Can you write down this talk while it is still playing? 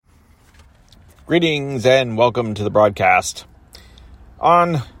Greetings and welcome to the broadcast.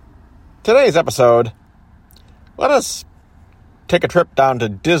 On today's episode, let us take a trip down to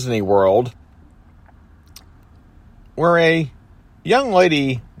Disney World, where a young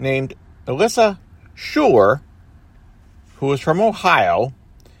lady named Alyssa Schuler, who is from Ohio,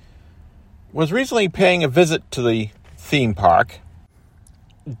 was recently paying a visit to the theme park.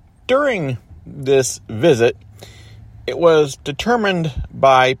 During this visit, it was determined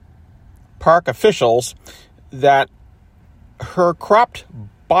by park officials that her cropped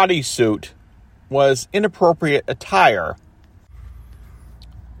bodysuit was inappropriate attire.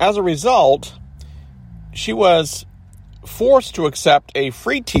 As a result, she was forced to accept a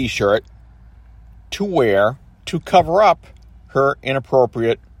free t-shirt to wear to cover up her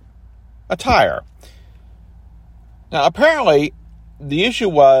inappropriate attire. Now, apparently, the issue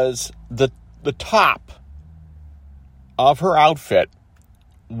was the top of her outfit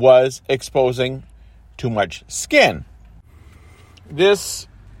was exposing too much skin. This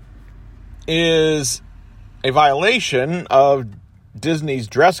is a violation of Disney's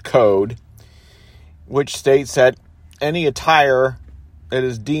dress code, which states that any attire that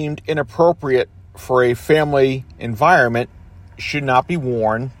is deemed inappropriate for a family environment should not be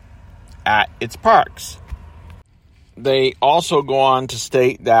worn at its parks. They also go on to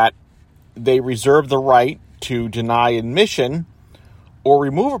state that they reserve the right to deny admission or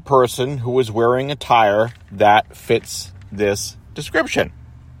remove a person who is wearing attire that fits this description.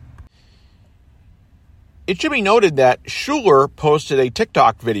 It should be noted that Schuler posted a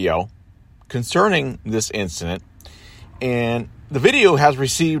TikTok video concerning this incident, and the video has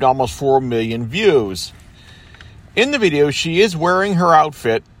received almost 4 million views. In the video, she is wearing her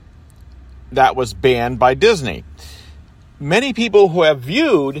outfit that was banned by Disney. Many people who have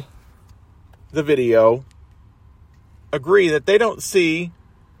viewed the video agree that they don't see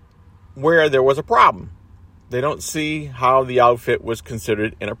where there was a problem. They don't see how the outfit was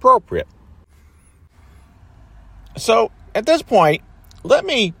considered inappropriate. So, at this point, let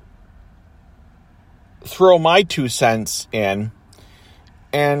me throw my 2 cents in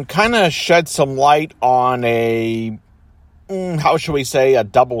and kind of shed some light on a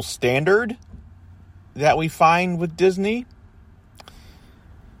double standard that we find with Disney.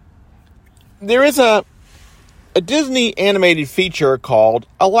 There is a Disney animated feature called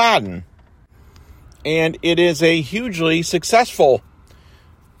Aladdin, and it is a hugely successful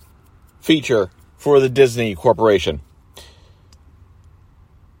feature for the Disney Corporation.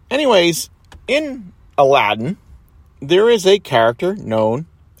 Anyways, in Aladdin, there is a character known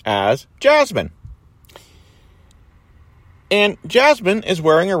as Jasmine. And Jasmine is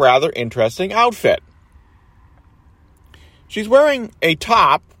wearing a rather interesting outfit. She's wearing a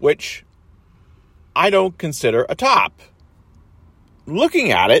top, which I don't consider a top.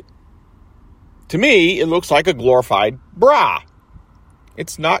 Looking at it, to me, it looks like a glorified bra.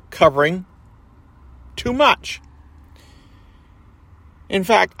 It's not covering too much. In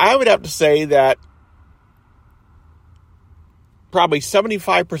fact, I would have to say that probably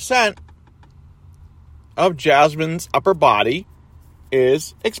 75% of Jasmine's upper body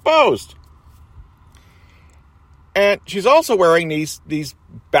is exposed. And she's also wearing these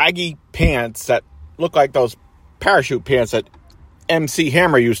baggy pants that look like those parachute pants that MC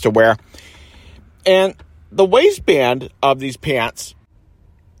Hammer used to wear. And the waistband of these pants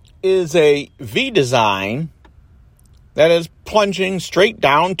is a V design that is plunging straight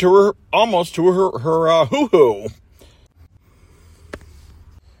down to her, almost to her hoo-hoo.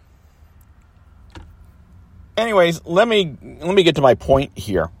 Anyways, let me get to my point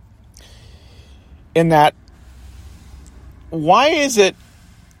here. In that, why is it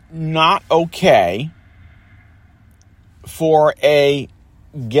not okay for a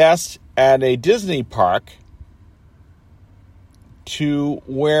guest at a Disney park to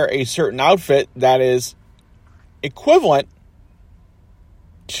wear a certain outfit that is equivalent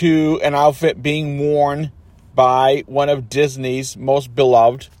to an outfit being worn by one of Disney's most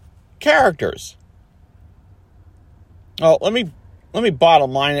beloved characters? Well, let me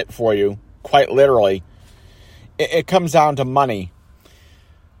bottom line it for you, quite literally. It comes down to money.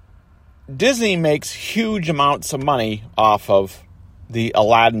 Disney makes huge amounts of money off of the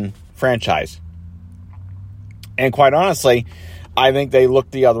Aladdin franchise. And quite honestly, I think they look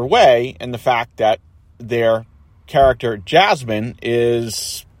the other way in the fact that their character Jasmine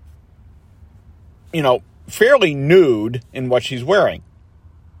is, fairly nude in what she's wearing.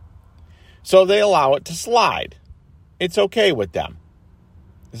 So they allow it to slide. It's okay with them.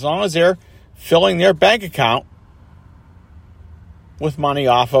 As long as they're filling their bank account with money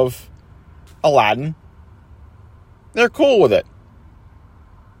off of Aladdin, they're cool with it.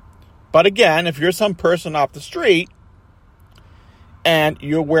 But again, if you're some person off the street and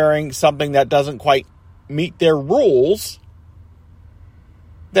you're wearing something that doesn't quite meet their rules,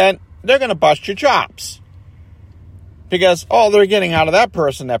 then they're going to bust your chops. Because all they're getting out of that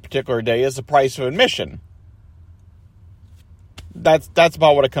person that particular day is the price of admission. That's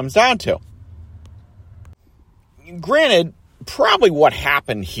about what it comes down to. Granted, probably what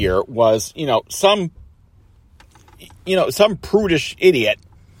happened here was, some prudish idiot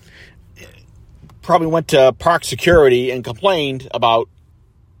probably went to park security and complained about,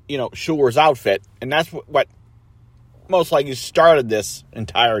 Schuler's outfit. And that's what most likely started this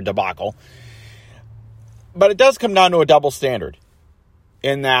entire debacle. But it does come down to a double standard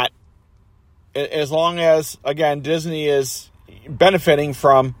in that as long as, again, Disney is benefiting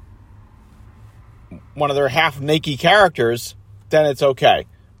from one of their half-naked characters, then it's okay.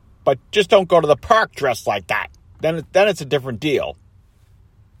 But just don't go to the park dressed like that. Then it's a different deal.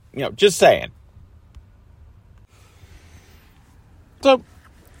 Just saying. So,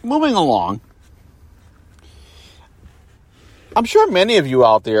 moving along. I'm sure many of you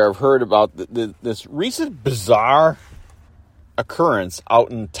out there have heard about this recent bizarre occurrence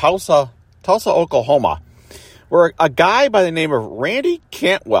out in Tulsa, Oklahoma, where a guy by the name of Randy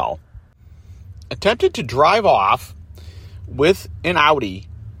Cantwell attempted to drive off with an Audi.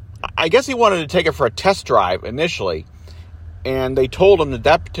 I guess he wanted to take it for a test drive initially, and they told him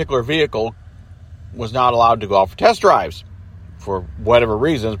that particular vehicle was not allowed to go out for test drives for whatever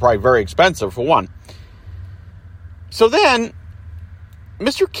reason. It's probably very expensive for one. So then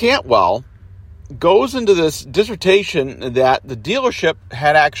Mr. Cantwell goes into this dissertation that the dealership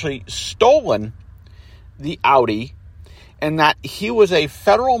had actually stolen the Audi and that he was a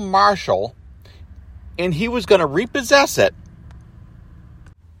federal marshal and he was going to repossess it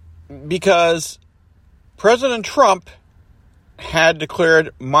because President Trump had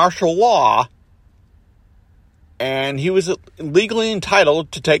declared martial law and he was legally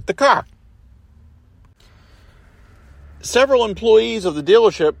entitled to take the car. Several employees of the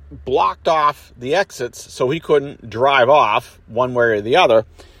dealership blocked off the exits so he couldn't drive off one way or the other.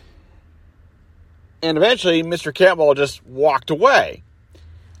 And eventually, Mr. Cantwell just walked away.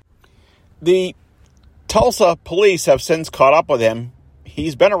 The Tulsa police have since caught up with him.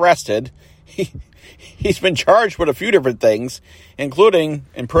 He's been arrested. He's been charged with a few different things, including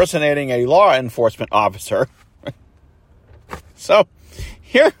impersonating a law enforcement officer. So,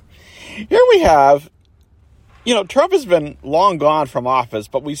 here we have, Trump has been long gone from office,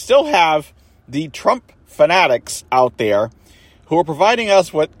 but we still have the Trump fanatics out there who are providing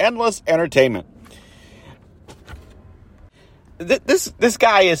us with endless entertainment. This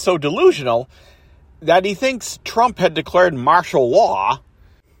guy is so delusional that he thinks Trump had declared martial law,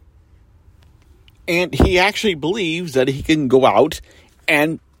 and he actually believes that he can go out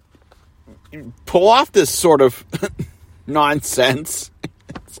and pull off this sort of nonsense.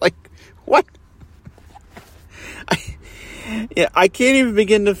 It's like, what? I can't even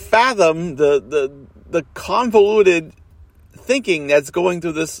begin to fathom the convoluted thinking that's going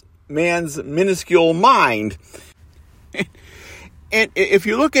through this man's minuscule mind. And if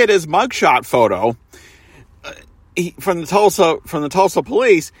you look at his mugshot photo from the Tulsa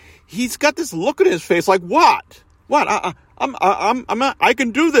police, he's got this look on his face like, what? What? I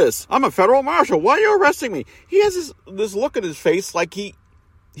can do this. I'm a federal marshal. Why are you arresting me? He has this look on his face like he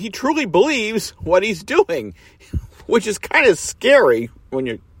truly believes what he's doing, which is kind of scary when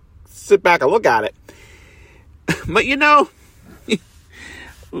you sit back and look at it. But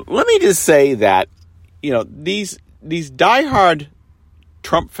let me just say that, these diehard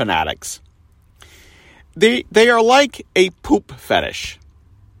Trump fanatics, they are like a poop fetish.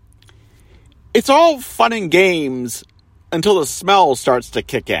 It's all fun and games until the smell starts to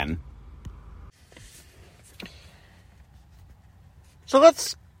kick in. So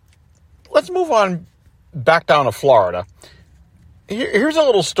let's move on back down to Florida. Here's a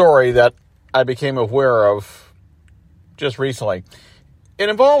little story that I became aware of just recently. It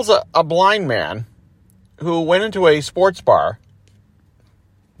involves a blind man who went into a sports bar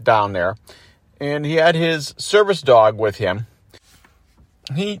down there, and he had his service dog with him.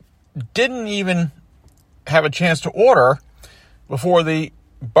 He didn't even have a chance to order before the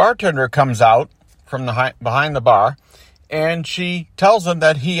bartender comes out from behind the bar, and she tells him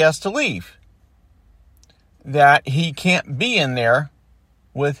that he has to leave, that he can't be in there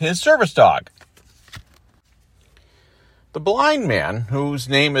with his service dog. The blind man, whose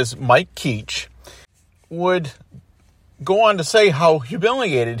name is Mike Keach, would go on to say how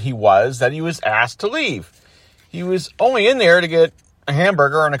humiliated he was that he was asked to leave. He was only in there to get a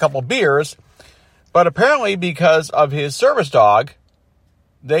hamburger and a couple beers, but apparently because of his service dog,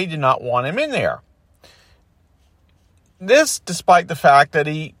 they did not want him in there. This, despite the fact that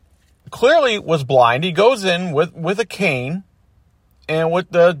he clearly was blind. He goes in with a cane and with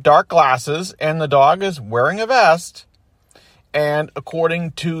the dark glasses, and the dog is wearing a vest. And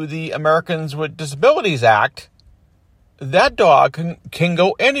according to the Americans with Disabilities Act, that dog can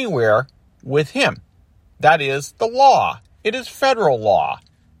go anywhere with him. That is the law. It is federal law.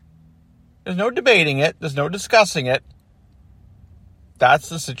 There's no debating it. There's no discussing it. That's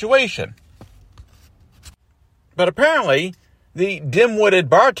the situation. But apparently, the dim-witted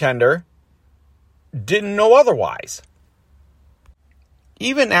bartender didn't know otherwise.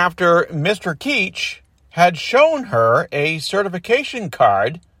 Even after Mr. Keach had shown her a certification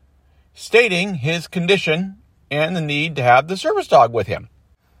card stating his condition and the need to have the service dog with him.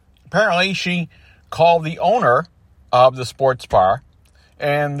 Apparently, she called the owner of the sports bar,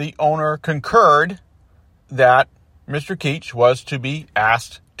 and the owner concurred that Mr. Keach was to be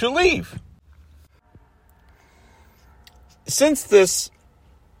asked to leave. Since this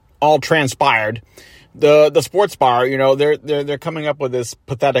all transpired, the sports bar, they're coming up with this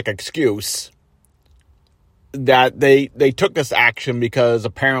pathetic excuse that they took this action because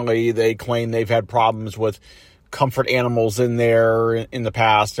apparently they claim they've had problems with comfort animals in there in the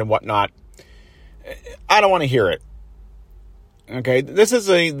past and whatnot. I don't want to hear it. Okay, this is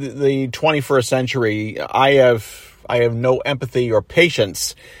the 21st century. I have no empathy or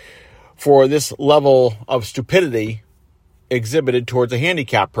patience for this level of stupidity exhibited towards a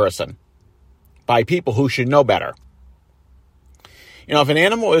handicapped person by people who should know better. If an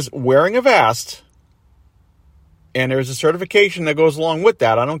animal is wearing a vest and there's a certification that goes along with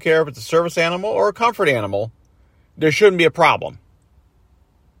that, I don't care if it's a service animal or a comfort animal, there shouldn't be a problem.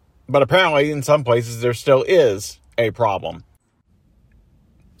 But apparently in some places there still is a problem.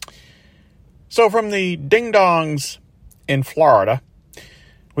 So from the ding-dongs in Florida,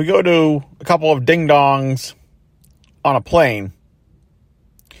 we go to a couple of ding-dongs on a plane.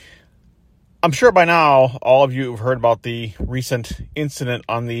 I'm sure by now all of you have heard about the recent incident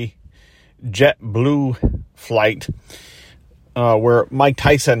on the JetBlue flight where Mike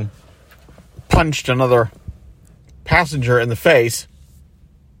Tyson punched another passenger in the face.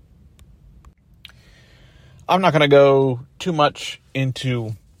 I'm not going to go too much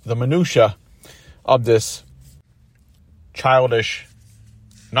into the minutia of this childish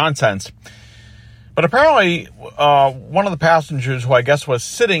nonsense. But apparently, one of the passengers, who I guess was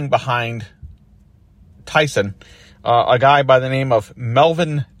sitting behind Tyson, a guy by the name of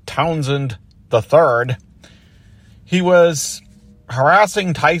Melvin Townsend III, he was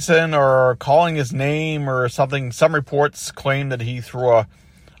harassing Tyson or calling his name or something. Some reports claim that he threw a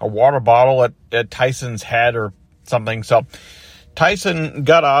water bottle at Tyson's head or something. So Tyson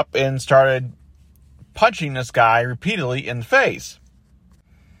got up and started punching this guy repeatedly in the face.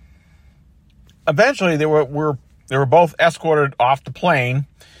 Eventually, they were both escorted off the plane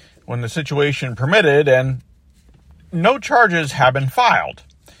when the situation permitted, and no charges have been filed,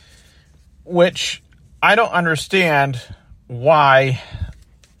 which I don't understand why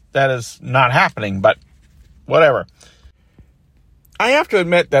that is not happening, but whatever. I have to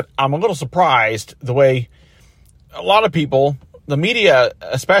admit that I'm a little surprised the way a lot of people, the media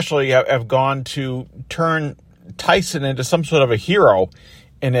especially, have gone to turn Tyson into some sort of a hero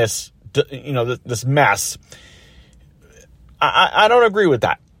in this, this mess. I don't agree with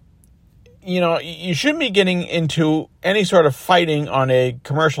that. You shouldn't be getting into any sort of fighting on a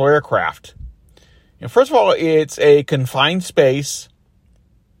commercial aircraft. First of all, it's a confined space.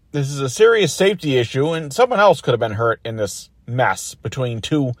 This is a serious safety issue, and someone else could have been hurt in this mess between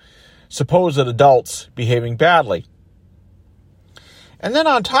two supposed adults behaving badly. And then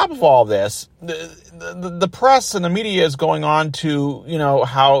on top of all this, the press and the media is going on to,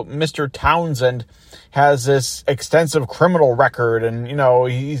 how Mr. Townsend has this extensive criminal record and,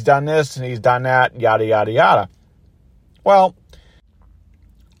 he's done this and he's done that, yada, yada, yada. Well,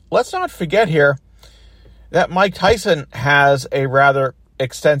 let's not forget here that Mike Tyson has a rather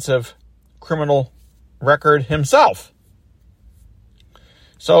extensive criminal record himself.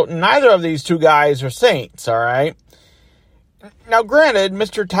 So neither of these two guys are saints, all right? Now, granted,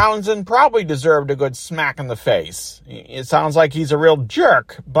 Mr. Townsend probably deserved a good smack in the face. It sounds like he's a real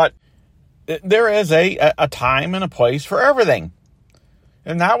jerk, but there is a time and a place for everything.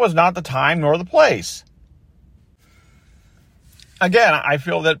 And that was not the time nor the place. Again, I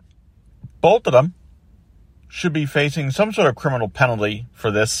feel that both of them should be facing some sort of criminal penalty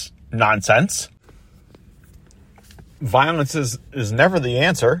for this nonsense. Violence is never the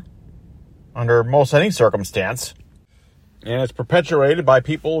answer under most any circumstance. And it's perpetuated by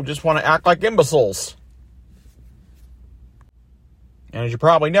people who just want to act like imbeciles. And as you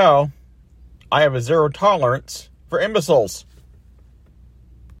probably know, I have a zero tolerance for imbeciles.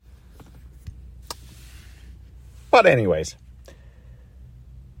 But anyways,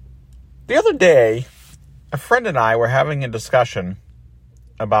 the other day, a friend and I were having a discussion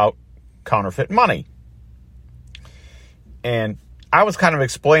about counterfeit money. And I was kind of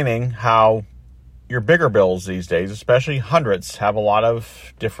explaining how your bigger bills these days, especially hundreds, have a lot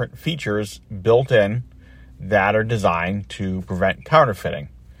of different features built in that are designed to prevent counterfeiting,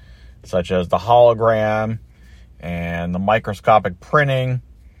 such as the hologram and the microscopic printing,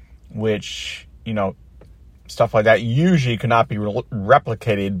 which, stuff like that usually cannot be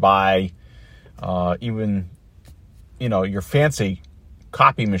replicated by even, your fancy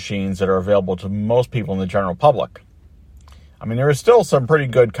copy machines that are available to most people in the general public. I mean, there are still some pretty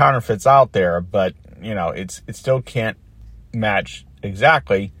good counterfeits out there, but, it still can't match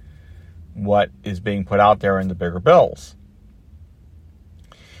exactly what is being put out there in the bigger bills.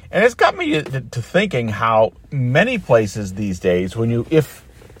 And it's got me to thinking how many places these days, if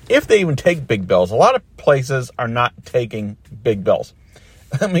they even take big bills, a lot of places are not taking big bills.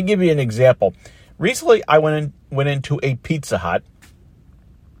 Let me give you an example. Recently, I went into a Pizza Hut.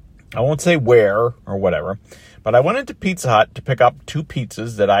 I won't say where or whatever, but I went into Pizza Hut to pick up 2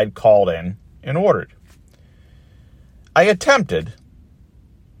 pizzas that I'd called in and ordered. I attempted,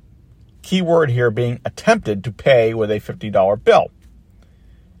 keyword here being attempted, to pay with a $50 bill.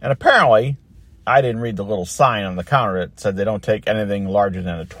 And apparently, I didn't read the little sign on the counter that said they don't take anything larger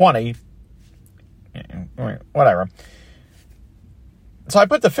than a 20. Whatever. So I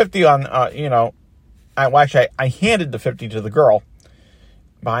put the 50 on, I handed the 50 to the girl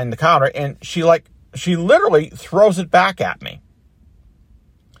behind the counter, and she literally throws it back at me.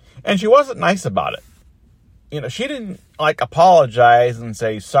 And she wasn't nice about it. She didn't apologize and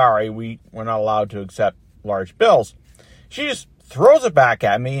say, sorry, we're not allowed to accept large bills. She just throws it back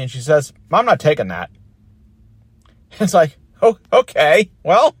at me and she says, I'm not taking that. It's like, oh, okay,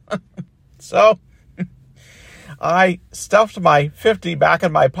 well, so I stuffed my 50 back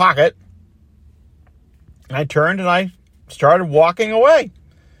in my pocket. I turned and I started walking away.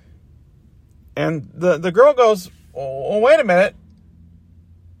 And the girl goes, oh, wait a minute.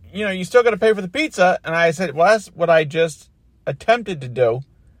 You still got to pay for the pizza. And I said, well, that's what I just attempted to do,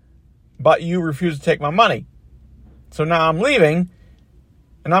 but you refused to take my money. So now I'm leaving,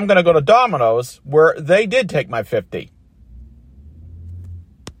 and I'm going to go to Domino's, where they did take my 50.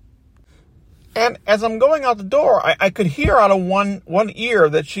 And as I'm going out the door, I could hear out of one ear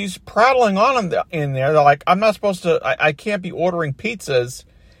that she's prattling on in there. They're like, I'm not supposed to, I can't be ordering pizzas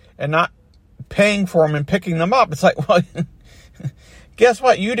and not paying for them and picking them up. It's like, well, guess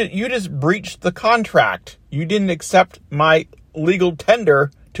what? You just breached the contract. You didn't accept my legal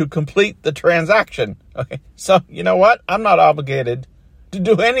tender to complete the transaction. Okay, so you know what? I'm not obligated to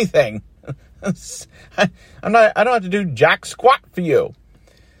do anything. I don't have to do jack squat for you.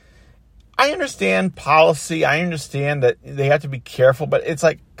 I understand policy. I understand that they have to be careful, but it's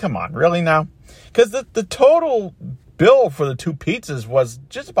like, come on, really now? Because the total bill for the 2 pizzas was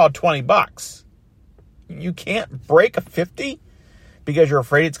just about $20. You can't break a 50 because you're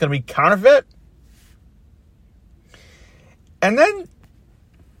afraid it's going to be counterfeit. And then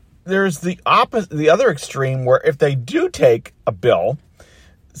there's the other extreme, where if they do take a bill,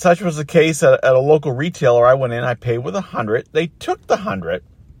 such was the case at a local retailer. I went in, I paid with $100. They took the $100,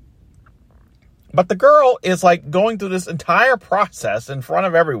 but the girl is going through this entire process in front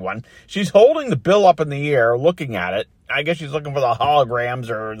of everyone. She's holding the bill up in the air, looking at it. I guess she's looking for the holograms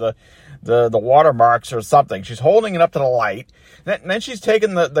or the watermarks or something. She's holding it up to the light. And then she's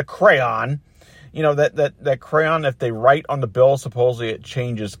taking the crayon. That crayon, if they write on the bill, supposedly it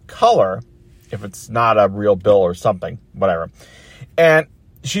changes color if it's not a real bill or something, whatever. And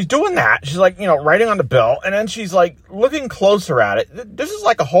she's doing that. She's writing on the bill, and then she's looking closer at it. This is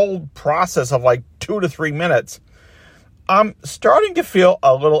a whole process of 2 to 3 minutes. I'm starting to feel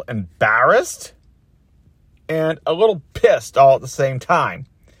a little embarrassed and a little pissed all at the same time.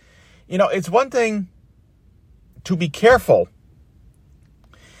 It's one thing to be careful,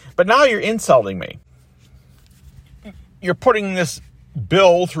 but now you're insulting me. You're putting this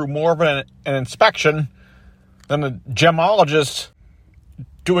bill through more of an inspection than a gemologist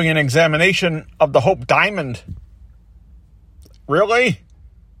doing an examination of the Hope Diamond. Really?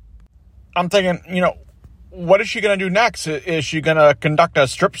 I'm thinking, what is she going to do next? Is she going to conduct a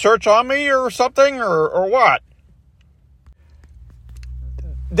strip search on me or something, or what?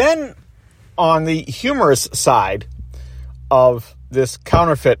 Then, on the humorous side of this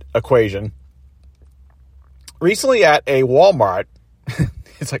counterfeit equation, recently at a Walmart,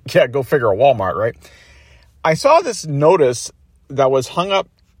 it's yeah, go figure, a Walmart, right? I saw this notice that was hung up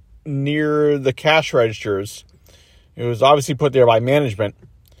near the cash registers. It was obviously put there by management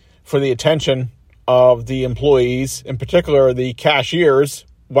for the attention of the employees, in particular the cashiers,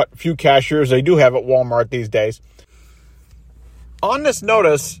 what few cashiers they do have at Walmart these days. On this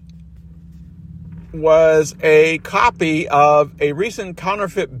notice was a copy of a recent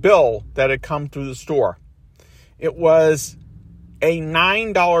counterfeit bill that had come through the store. It was a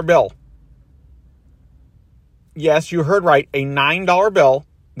 $9 bill. Yes, you heard right, a $9 bill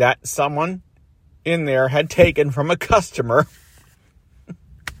that someone in there had taken from a customer.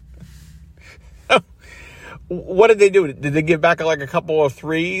 What did they do? Did they give back like a couple of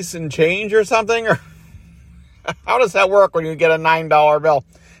threes and change or something? Or how does that work when you get a $9 bill?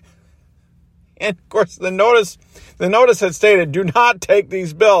 And of course, the notice had stated, "Do not take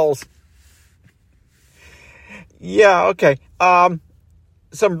these bills." Yeah, okay.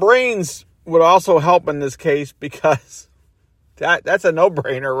 Some brains would also help in this case, because that's a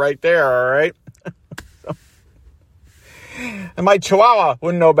no-brainer right there, all right? And my chihuahua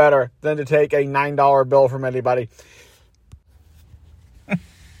wouldn't know better than to take a $9 bill from anybody.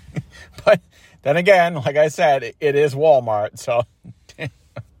 But then again, like I said, it is Walmart, so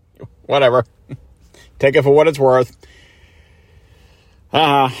whatever. Take it for what it's worth.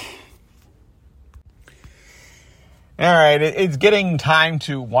 All right, it's getting time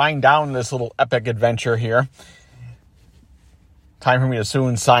to wind down this little epic adventure here. Time for me to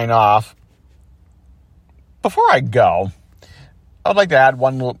soon sign off. Before I go, I'd like to add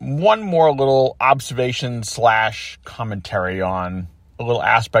one more little observation / commentary on a little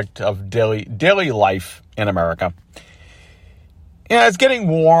aspect of daily life in America. Yeah, it's getting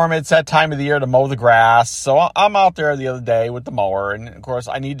warm. It's that time of the year to mow the grass. So I'm out there the other day with the mower. And, of course,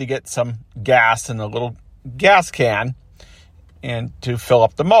 I need to get some gas in a little gas can and to fill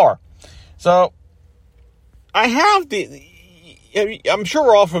up the mower. So I have I'm sure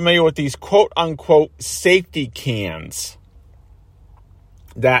we're all familiar with these quote-unquote safety cans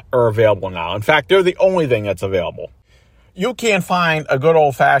that are available now. In fact, they're the only thing that's available. You can't find a good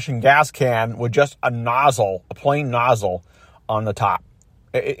old-fashioned gas can with just a plain nozzle on the top.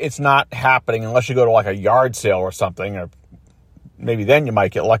 It's not happening unless you go to like a yard sale or something, or maybe then you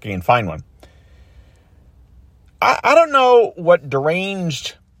might get lucky and find one. I don't know what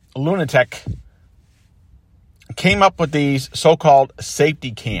deranged lunatic came up with these so-called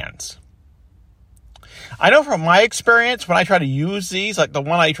safety cans. I know from my experience, when I try to use these, like the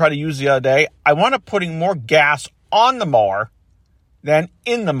one I tried to use the other day, I wound up putting more gas on the mower than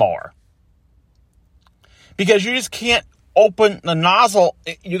in the mower. Because you just can't open the nozzle.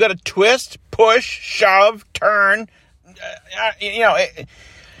 You got to twist, push, shove, turn.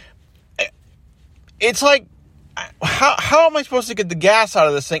 It's like, how am I supposed to get the gas out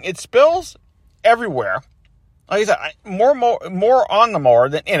of this thing? It spills everywhere. Like I said, more on the mower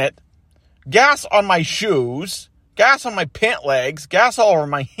than in it. Gas on my shoes, gas on my pant legs, gas all over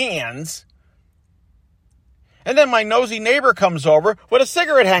my hands. And then my nosy neighbor comes over with a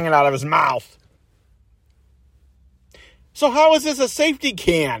cigarette hanging out of his mouth. So how is this a safety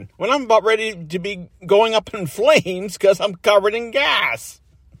can when I'm about ready to be going up in flames because I'm covered in gas?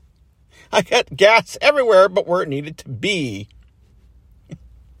 I got gas everywhere but where it needed to be.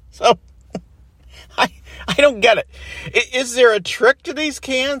 So I don't get it. Is there a trick to these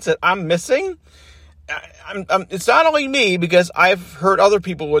cans that I'm missing? It's not only me, because I've heard other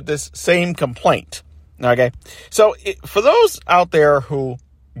people with this same complaint. Okay, so for those out there who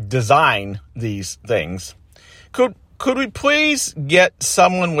design these things, could we please get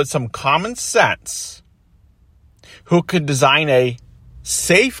someone with some common sense who could design a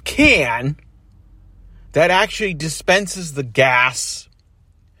safe can that actually dispenses the gas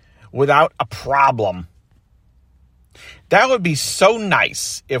without a problem? That would be so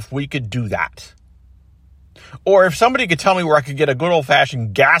nice if we could do that. Or if somebody could tell me where I could get a good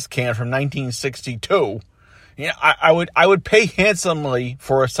old-fashioned gas can from 1962, I would pay handsomely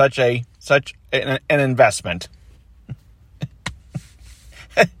for such an investment.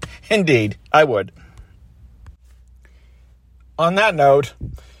 Indeed, I would. On that note,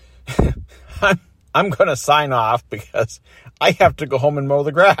 I'm going to sign off because I have to go home and mow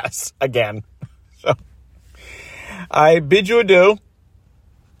the grass again. So I bid you adieu.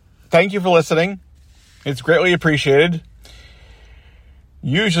 Thank you for listening. It's greatly appreciated.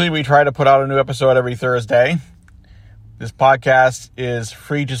 Usually we try to put out a new episode every Thursday. This podcast is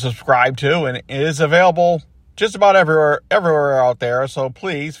free to subscribe to, and it is available just about everywhere out there. So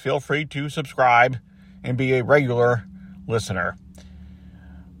please feel free to subscribe and be a regular listener.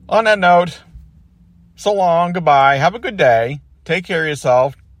 On that note, so long, goodbye, have a good day, take care of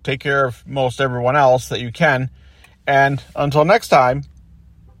yourself, take care of most everyone else that you can, And until next time,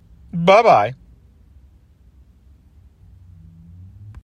 bye-bye.